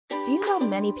Do you know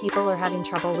many people are having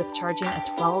trouble with charging a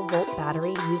 12-volt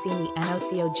battery using the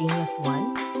NOCO Genius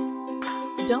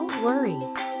 1? Don't worry.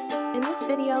 In this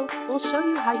video, we'll show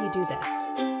you how you do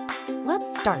this.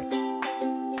 Let's start.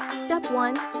 Step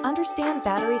 1. Understand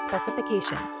battery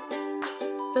specifications.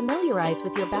 Familiarize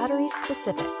with your battery's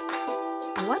specifics.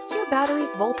 What's your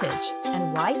battery's voltage,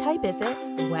 and why type is it?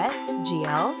 Wet,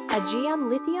 GL, a GM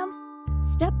Lithium?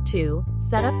 Step 2.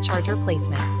 Set up charger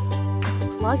placement.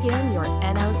 Plug in your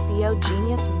NOCO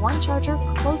Genius 1 charger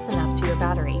close enough to your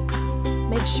battery.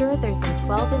 Make sure there's some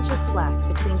 12 inches slack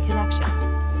between connections.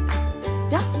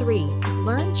 Step 3.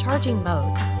 Learn charging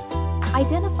modes.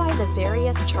 Identify the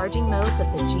various charging modes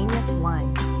of the Genius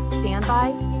 1.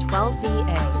 Standby,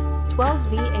 12VA,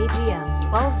 12VAGM,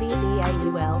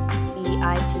 12VDAUL,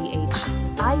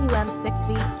 EITH, IUM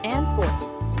 6V, and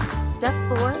force. Step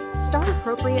 4. Start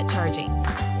appropriate charging.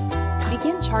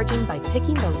 Begin charging by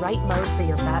picking the right mode for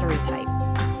your battery type.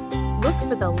 Look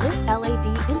for the lit LED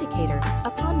indicator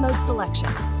upon mode selection.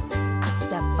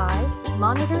 Step 5.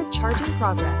 Monitor charging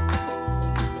progress.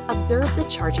 Observe the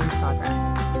charging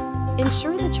progress.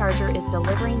 Ensure the charger is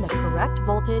delivering the correct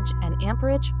voltage and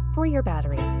amperage for your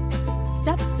battery.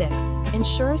 Step 6.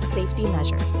 Ensure safety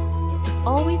measures.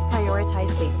 Always prioritize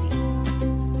safety.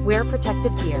 Wear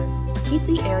protective gear, keep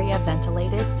the area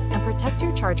ventilated, and protect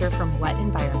your charger from wet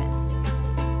environments.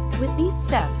 With these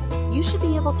steps, you should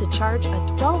be able to charge a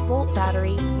 12-volt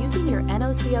battery using your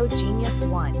NOCO Genius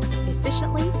 1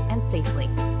 efficiently and safely.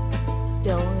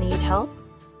 Still need help?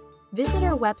 Visit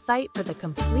our website for the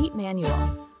complete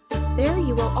manual. There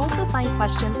you will also find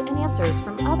questions and answers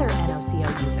from other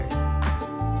NOCO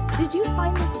users. Did you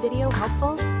find this video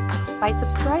helpful? By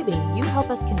subscribing, you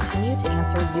help us continue to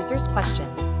answer users'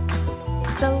 questions.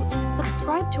 So,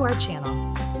 subscribe to our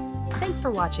channel. Thanks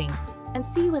for watching, and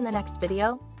see you in the next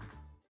video.